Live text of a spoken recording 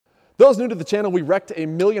Those new to the channel, we wrecked a $1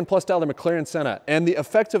 million+ McLaren Senna, and the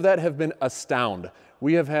effects of that have been astounding.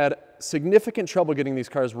 We have had significant trouble getting these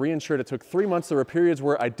cars reinsured. It took 3 months. There were periods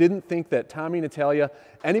where I didn't think that Tommy, Natalia,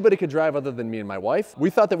 anybody could drive other than me and my wife. We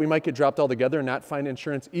thought that we might get dropped altogether and not find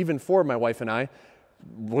insurance even for my wife and I.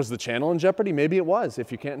 Was the channel in jeopardy? Maybe it was.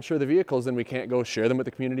 If you can't insure the vehicles, then we can't go share them with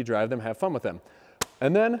the community, drive them, have fun with them.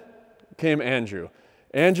 And then came Andrew.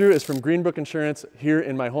 Andrew is from Greenbrook Insurance here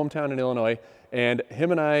in my hometown in Illinois, and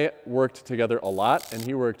him and I worked together a lot, and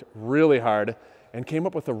he worked really hard and came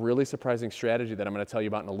up with a really surprising strategy that I'm going to tell you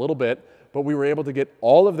about in a little bit. But we were able to get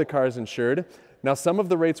all of the cars insured. Now, some of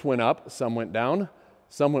the rates went up, some went down,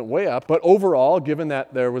 some went way up. But overall, given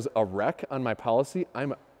that there was a wreck on my policy,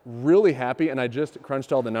 I'm really happy, and I just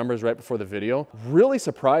crunched all the numbers right before the video. Really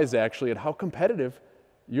surprised, actually, at how competitive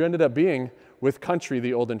you ended up being with Country,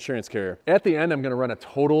 the old insurance carrier. At the end, I'm going to run a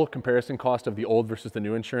total comparison cost of the old versus the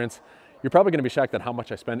new insurance. You're probably going to be shocked at how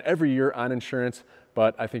much I spend every year on insurance,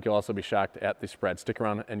 but I think you'll also be shocked at the spread. Stick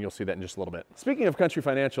around and you'll see that in just a little bit. Speaking of Country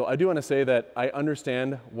Financial, I do want to say that I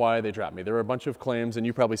understand why they dropped me. There were a bunch of claims, and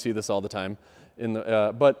you probably see this all the time,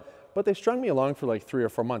 but they strung me along for like 3 or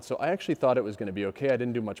 4 months, so I actually thought it was going to be okay. I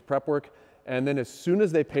didn't do much prep work. And then as soon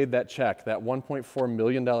as they paid that check, that $1.4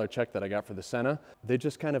 million check that I got for the Senna, they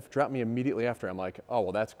just kind of dropped me immediately after. I'm like, oh,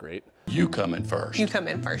 well, that's great. You come in first. You come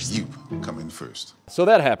in first. You come in first. So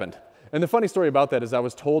that happened. And the funny story about that is I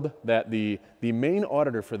was told that the main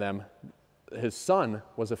auditor for them, his son,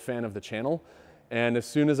 was a fan of the channel. And as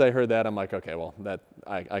soon as I heard that, I'm like, okay, well,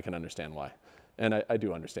 I can understand why. And I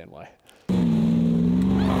do understand why.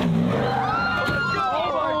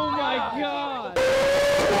 Oh my God!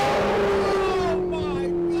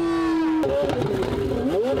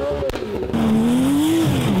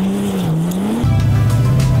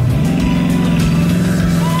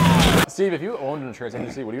 Steve, if you owned an insurance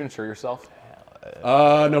agency, would you insure yourself?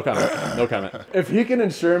 No comment. No comment. If he can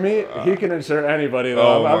insure me, he can insure anybody,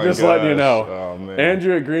 though. I'm just letting you know. Oh,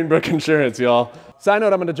 Andrew at Greenbrook Insurance, y'all. Side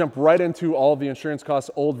note, I'm going to jump right into all of the insurance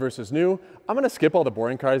costs, old versus new. I'm going to skip all the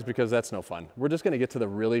boring cars because that's no fun. We're just going to get to the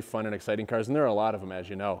really fun and exciting cars, and there are a lot of them, as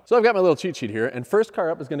you know. So I've got my little cheat sheet here, and first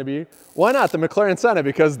car up is going to be, why not, the McLaren Senna,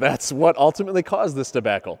 because that's what ultimately caused this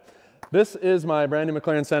debacle. This is my brand new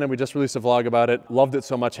McLaren Senna. We just released a vlog about it. Loved it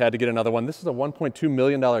so much, had to get another one. This is a $1.2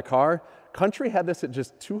 million car. Country had this at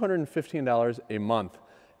just $215 a month,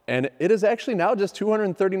 and it is actually now just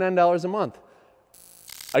 $239 a month.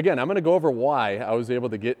 Again, I'm going to go over why I was able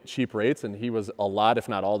to get cheap rates, and he was a lot, if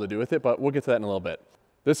not all, to do with it, but we'll get to that in a little bit.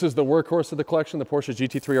 This is the workhorse of the collection, the Porsche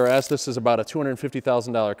GT3 RS. This is about a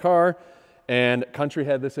 $250,000 car, and Country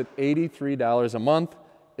had this at $83 a month.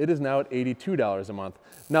 It is now at $82 a month.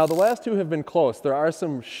 Now, the last two have been close. There are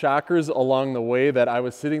some shockers along the way that I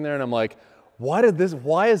was sitting there and I'm like, why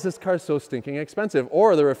is this car so stinking expensive?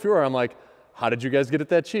 Or there were a few where I'm like, how did you guys get it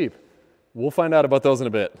that cheap? We'll find out about those in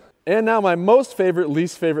a bit. And now my most favorite,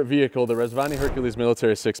 least favorite vehicle, the Resvani Hercules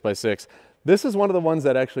Military 6x6. This is one of the ones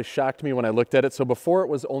that actually shocked me when I looked at it. So before it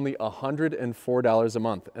was only $104 a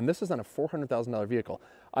month, and this is on a $400,000 vehicle.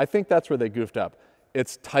 I think that's where they goofed up.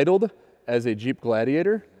 It's titled as a Jeep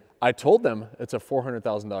Gladiator. I told them it's a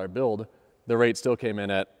 $400,000 build. The rate still came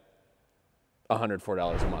in at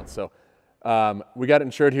 $104 a month. So we got it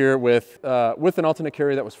insured here with an alternate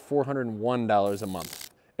carrier that was $401 a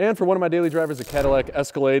month. And for one of my daily drivers, a Cadillac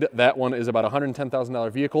Escalade, that one is about a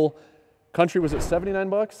 $110,000 vehicle. Country was at 79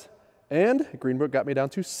 bucks, and Greenbrook got me down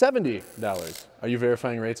to $70. Are you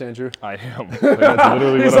verifying rates, Andrew? I am. Like, that's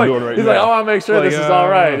literally what I'm doing right now. He's like, I want to make sure this is all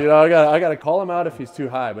right. You know, I got to call him out if he's too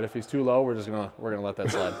high, but if he's too low, we're gonna let that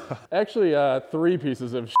slide. Actually, 3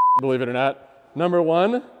 pieces of shit, believe it or not. Number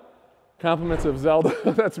 1, compliments of Zelda.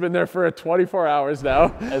 That's been there for 24 hours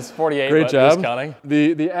now. It's 48. Great but job. Who's counting?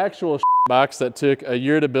 The actual box that took a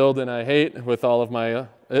year to build, and I hate with all of my.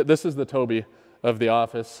 This is the Toby of the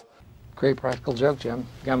office. Great practical joke, Jim.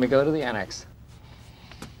 Got me go to the annex.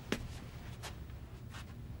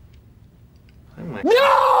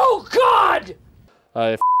 No, God!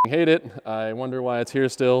 I hate it. I wonder why it's here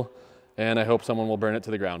still, and I hope someone will burn it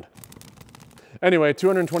to the ground. Anyway,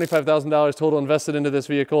 $225,000 total invested into this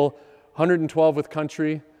vehicle, $112 with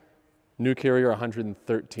Country, new carrier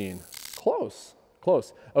 $113. Close,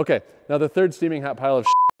 close. Okay, now the third steaming hot pile of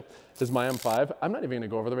is my M5. I'm not even gonna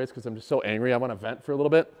go over the rates because I'm just so angry. I wanna vent for a little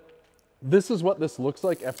bit. This is what this looks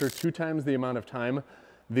like after 2 times the amount of time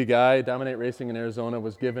the guy, Dominate Racing in Arizona,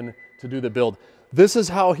 was given to do the build. This is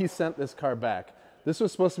how he sent this car back. This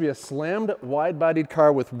was supposed to be a slammed, wide-bodied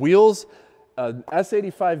car with wheels, an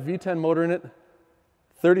S85 V10 motor in it,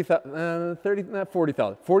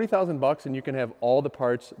 40,000 bucks, and you can have all the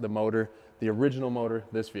parts, the motor, the original motor,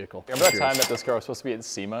 this vehicle. Remember that time that this car was supposed to be in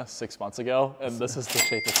SEMA 6 months ago, and this is the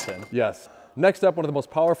shape it's in? Yes. Next up, one of the most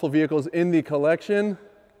powerful vehicles in the collection.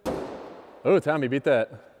 Oh, Tommy, beat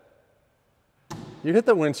that. You hit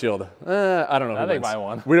the windshield. I don't know. I think mine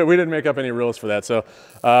won. We didn't make up any rules for that. So,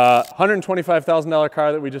 $125,000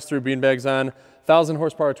 car that we just threw beanbags on, 1,000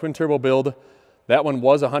 horsepower twin turbo build. That one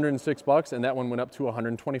was $106, and that one went up to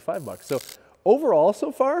 $125. So, overall,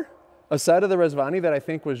 so far, aside of the Resvani that I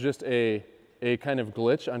think was just a kind of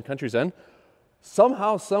glitch on Country's end,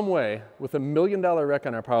 somehow, some way, with $1 million wreck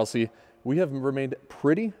on our policy, we have remained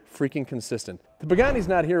pretty freaking consistent. The Bugatti's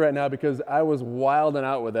not here right now because I was wilding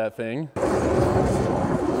out with that thing.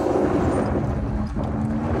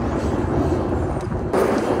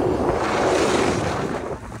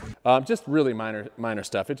 Just really minor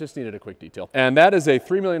stuff. It just needed a quick detail. And that is a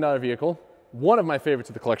 $3 million vehicle, one of my favorites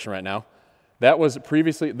of the collection right now. That was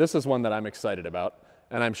previously, this is one that I'm excited about,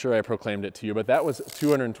 and I'm sure I proclaimed it to you, but that was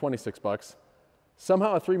 $226.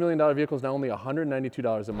 Somehow a $3 million vehicle is now only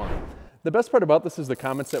 $192 a month. The best part about this is the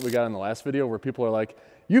comments that we got in the last video where people are like,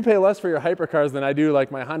 you pay less for your hypercars than I do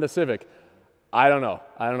like my Honda Civic. I don't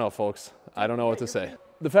know, folks. I don't know what to say.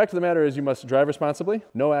 The fact of the matter is you must drive responsibly,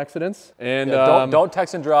 no accidents, and don't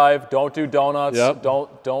text and drive, don't do donuts, Yep.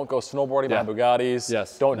 don't go snowboarding behind Bugattis,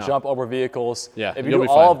 Yes, don't no. jump over vehicles. Yeah, If you you'll do be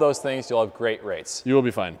all fine. of those things, you'll have great rates, you will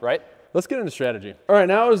be fine. right? Let's get into strategy. All right,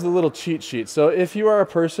 now is the little cheat sheet. So if you are a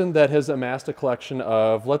person that has amassed a collection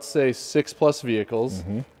of, let's say, 6+ vehicles,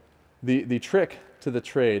 the trick to the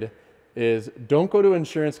trade is don't go to an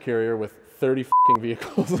insurance carrier with 30 f***ing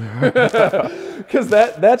vehicles, because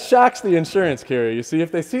that shocks the insurance carrier. You see,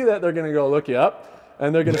 if they see that, they're going to go look you up,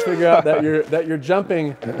 and they're going to figure out that you're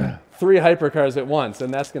jumping 3 hypercars at once,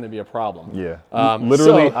 and that's going to be a problem. Yeah.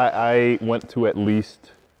 Literally, so- I went to at least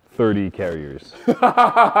 30 carriers,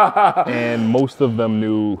 and most of them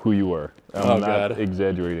knew who you were. I'm not God.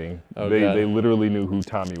 exaggerating. Oh, they God. literally knew who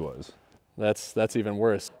Tommy was. That's even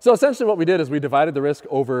worse. So essentially what we did is we divided the risk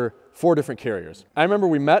over 4 different carriers. I remember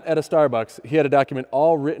we met at a Starbucks. He had a document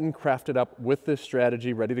all written, crafted up with this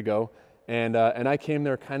strategy ready to go. And I came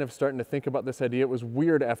there kind of starting to think about this idea. It was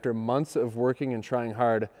weird after months of working and trying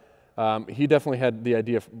hard. He definitely had the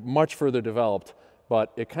idea much further developed,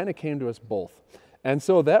 but it kind of came to us both. And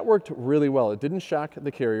so that worked really well. It didn't shock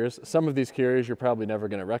the carriers. Some of these carriers you're probably never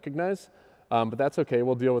going to recognize. But that's okay.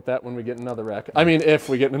 We'll deal with that when we get another wreck. I mean, if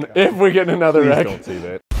we get another wreck. Please don't say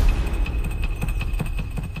that.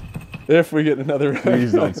 If we get another wreck.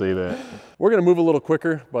 Please don't say that. We're going to move a little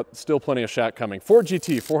quicker, but still plenty of shot coming. Ford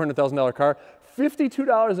GT, $400,000 car,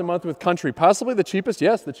 $52 a month with Country. Possibly the cheapest.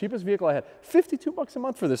 Yes, the cheapest vehicle I had. $52 a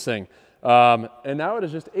month for this thing. And now it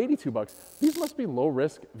is just $82. These must be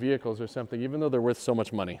low-risk vehicles or something, even though they're worth so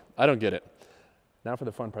much money. I don't get it. Now for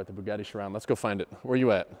the fun part, the Bugatti Chiron. Let's go find it. Where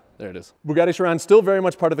you at? There it is. Bugatti Chiron, still very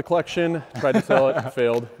much part of the collection. Tried to sell it,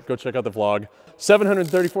 failed. Go check out the vlog.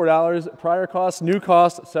 $734. Prior cost, new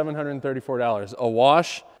cost, $734. A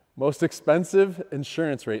wash. Most expensive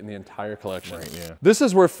insurance rate in the entire collection. Right, yeah. This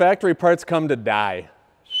is where factory parts come to die.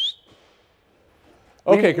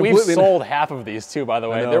 Okay, We've completely. sold half of these too, by the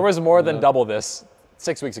way. know, There was more than double this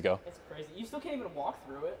 6 weeks ago. It's crazy. You still can't even walk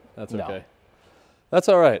through it. That's No. okay. That's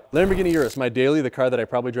all right. Lamborghini Urus, my daily, the car that I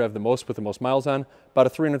probably drive the most with the most miles on. About a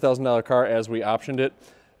 $300,000 car as we optioned it.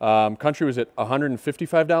 Country was at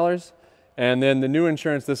 $155. And then the new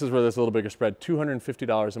insurance, this is where there's a little bigger spread,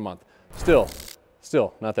 $250 a month.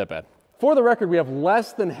 Still not that bad. For the record, we have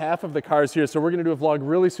less than half of the cars here, so we're gonna do a vlog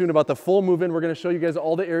really soon about the full move-in. We're gonna show you guys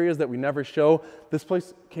all the areas that we never show. This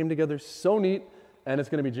place came together so neat, and it's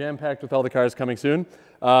gonna be jam-packed with all the cars coming soon.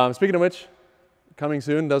 Speaking of which, coming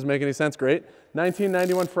soon, doesn't make any sense, great.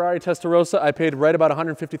 1991 Ferrari Testarossa. I paid right about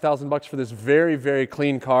 $150,000 for this very, very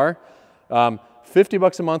clean car.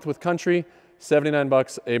 $50 a month with Country,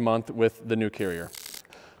 $79 a month with the new carrier.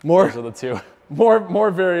 Those are the two.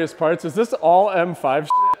 More various parts. Is this all M5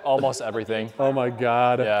 shit? Almost everything. Oh my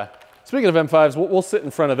God. Yeah. Speaking of M5s, we'll sit in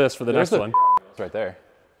front of this for the next one. It's right there.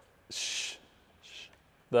 Shh.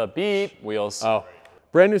 The beep wheels. Oh,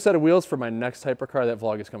 brand new set of wheels for my next hypercar. That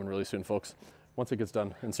vlog is coming really soon, folks, once it gets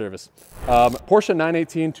done in service. Porsche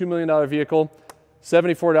 918, $2 million vehicle,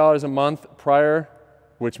 $74 a month prior,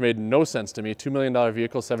 which made no sense to me. $2 million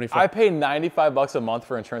vehicle, $75. I pay $95 a month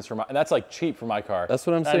for insurance for my, and that's like cheap for my car. That's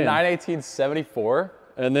what I'm And saying. 918 74.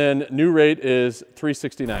 And then new rate is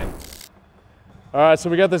 $369. All right, so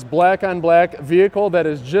we got this black on black vehicle that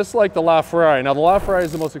is just like the LaFerrari. Now the LaFerrari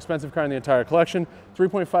is the most expensive car in the entire collection,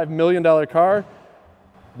 $3.5 million car.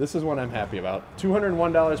 This is one I'm happy about.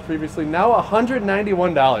 $201 previously, now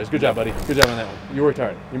 $191. Good job, buddy. Good job on that one. You worked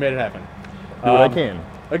hard. You made it happen. Do what I can.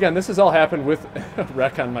 Again, this has all happened with a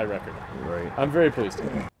wreck on my record. Right. I'm very pleased.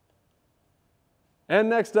 And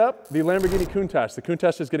next up, the Lamborghini Countach. The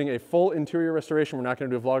Countach is getting a full interior restoration. We're not going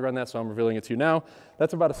to do a vlog on that, so I'm revealing it to you now.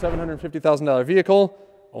 That's about a $750,000 vehicle.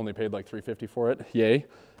 Only paid like $350 for it. Yay.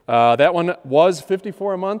 That one was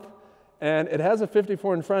 $54 a month, and it has a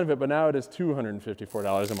 $54 in front of it, but now it is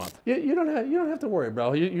 $254 a month. You don't have to worry,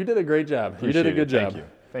 bro. You did a great job. Appreciate you did a good job. Thank you.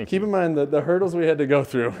 Thank Keep you. in mind the hurdles we had to go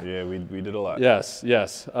through. Yeah, we did a lot. Yes,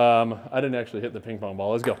 yes. I didn't actually hit the ping pong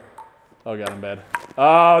ball. Let's go. Oh, God, I'm bad.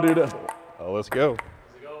 Oh, dude. Oh, let's go.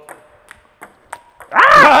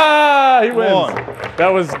 Ah, he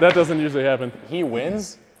wins. That doesn't usually happen. He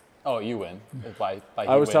wins? Oh, you win. By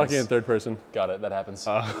I was talking in third person. Got it, that happens.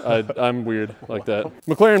 I'm weird like that.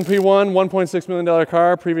 McLaren P1, $1.6 million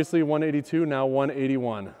car, previously 182, now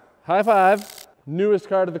 181. High five. Newest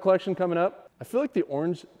car to the collection coming up. I feel like the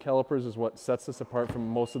orange calipers is what sets this apart from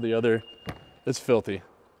most of the other. It's filthy.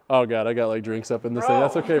 Oh God, I got like drinks up in this thing.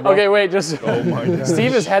 That's okay, bro. Okay, wait, just. Oh my God.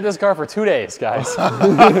 Steve has had this car for 2 days, guys.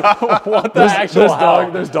 What the actual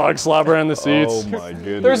hell? There's dog slobber on the seats. Oh my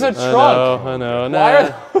goodness. There's a trunk. I know. Why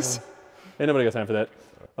are those? Ain't nobody got time for that.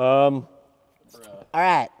 All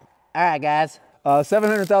right, guys.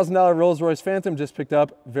 $700,000 Rolls Royce Phantom just picked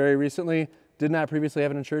up very recently. Did not previously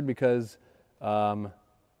have it insured because I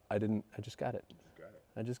just got it.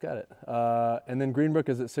 I just got it. And then Greenbrook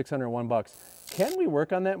is at $601. Can we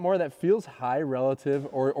work on that more? That feels high relative,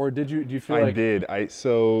 or do you feel like? I did.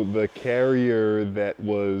 So the carrier that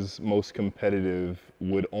was most competitive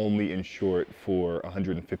would only insure it for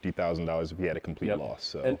 $150,000 if he had a complete loss.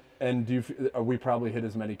 So. And we probably hit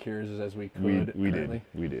as many carriers as we could. We currently?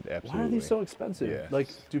 did. We did. Absolutely. Why are these so expensive? Yeah. Like,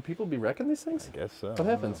 do people be wrecking these things? I guess so. What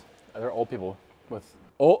happens? They're old people with.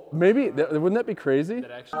 Oh, maybe. Wouldn't that be crazy?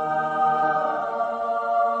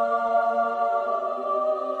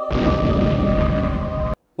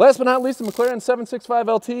 Last but not least, the McLaren 765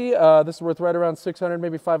 LT. This is worth right around $600,000,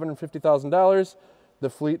 maybe $550,000. The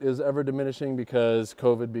fleet is ever diminishing because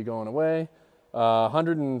COVID be going away.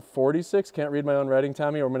 146, can't read my own writing,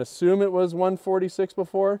 Tommy. I'm gonna assume it was 146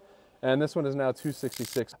 before, and this one is now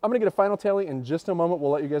 266. I'm gonna get a final tally in just a moment. We'll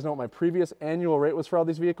let you guys know what my previous annual rate was for all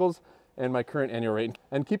these vehicles and my current annual rate.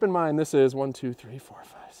 And keep in mind, this is 1, 2, 3, 4,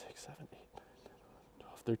 5, 6, 7, 8, 9, 10, 11,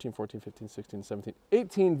 12, 13, 14, 15, 16, 17,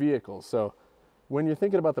 18 vehicles. So when you're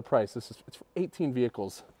thinking about the price, it's for 18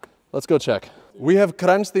 vehicles. Let's go check. We have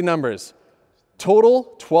crunched the numbers.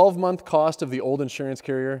 Total 12-month cost of the old insurance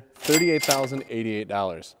carrier,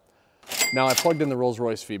 $38,088. Now I plugged in the Rolls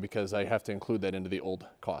Royce fee because I have to include that into the old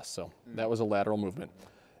cost. So that was a lateral movement.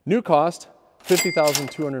 New cost,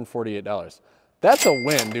 $50,248. That's a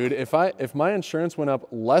win, dude. If my insurance went up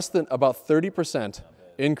less than about 30%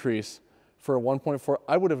 increase for a 1.4,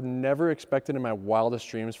 I would have never expected in my wildest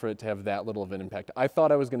dreams for it to have that little of an impact. I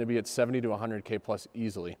thought I was gonna be at 70 to 100K plus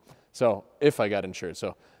easily. So if I got insured.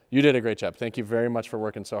 So you did a great job. Thank you very much for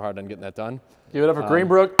working so hard on getting that done. Give it up for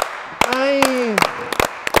Greenbrook.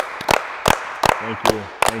 Thank you.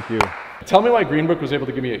 Thank you. Tell me why Greenbrook was able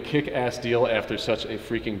to give me a kick-ass deal after such a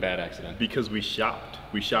freaking bad accident. Because we shopped.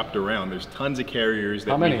 We shopped around. There's tons of carriers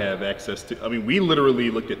that How we many? have access to. I mean, we literally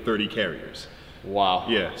looked at 30 carriers. Wow.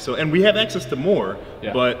 Yeah. So, and we have access to more,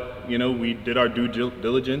 Yeah. but you know, we did our due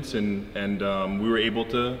diligence and we were able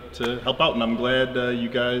to help out. And I'm glad you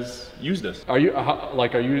guys used us. Are you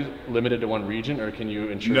limited to one region, or can you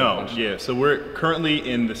insure a No. bunch? Yeah. So we're currently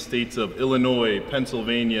in the states of Illinois,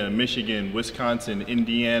 Pennsylvania, Michigan, Wisconsin,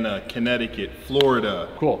 Indiana, Connecticut, Florida.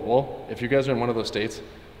 Cool. Well, if you guys are in one of those states,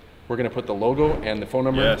 we're gonna put the logo and the phone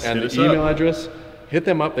number Yes, and hit the us email up. address. Hit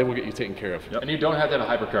them up. They will get you taken care of. Yep. And you don't have to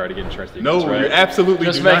have a hypercar to get insurance. No, right? you absolutely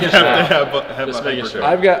Just do not making have sure. to have Just a making hypercar.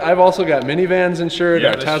 sure. I've also got minivans insured,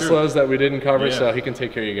 Yeah, our that's Teslas true. that we didn't cover, Yeah. so he can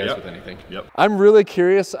take care of you guys Yep. with anything. Yep. I'm really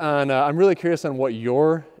curious on what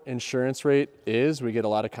your insurance rate is. We get a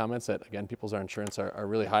lot of comments that, again, people's insurance are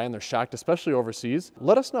really high and they're shocked, especially overseas.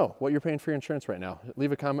 Let us know what you're paying for your insurance right now.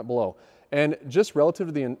 Leave a comment below. And just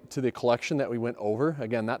relative to the collection that we went over,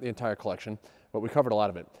 again, not the entire collection, but we covered a lot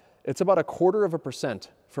of it. It's about 1/4%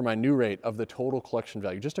 for my new rate of the total collection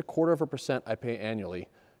value. Just 1/4% I pay annually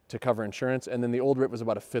to cover insurance, and then the old rate was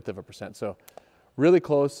about 1/5%. So really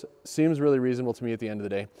close, seems really reasonable to me at the end of the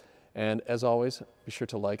day. And as always, be sure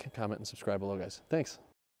to like, comment, and subscribe below, guys. Thanks.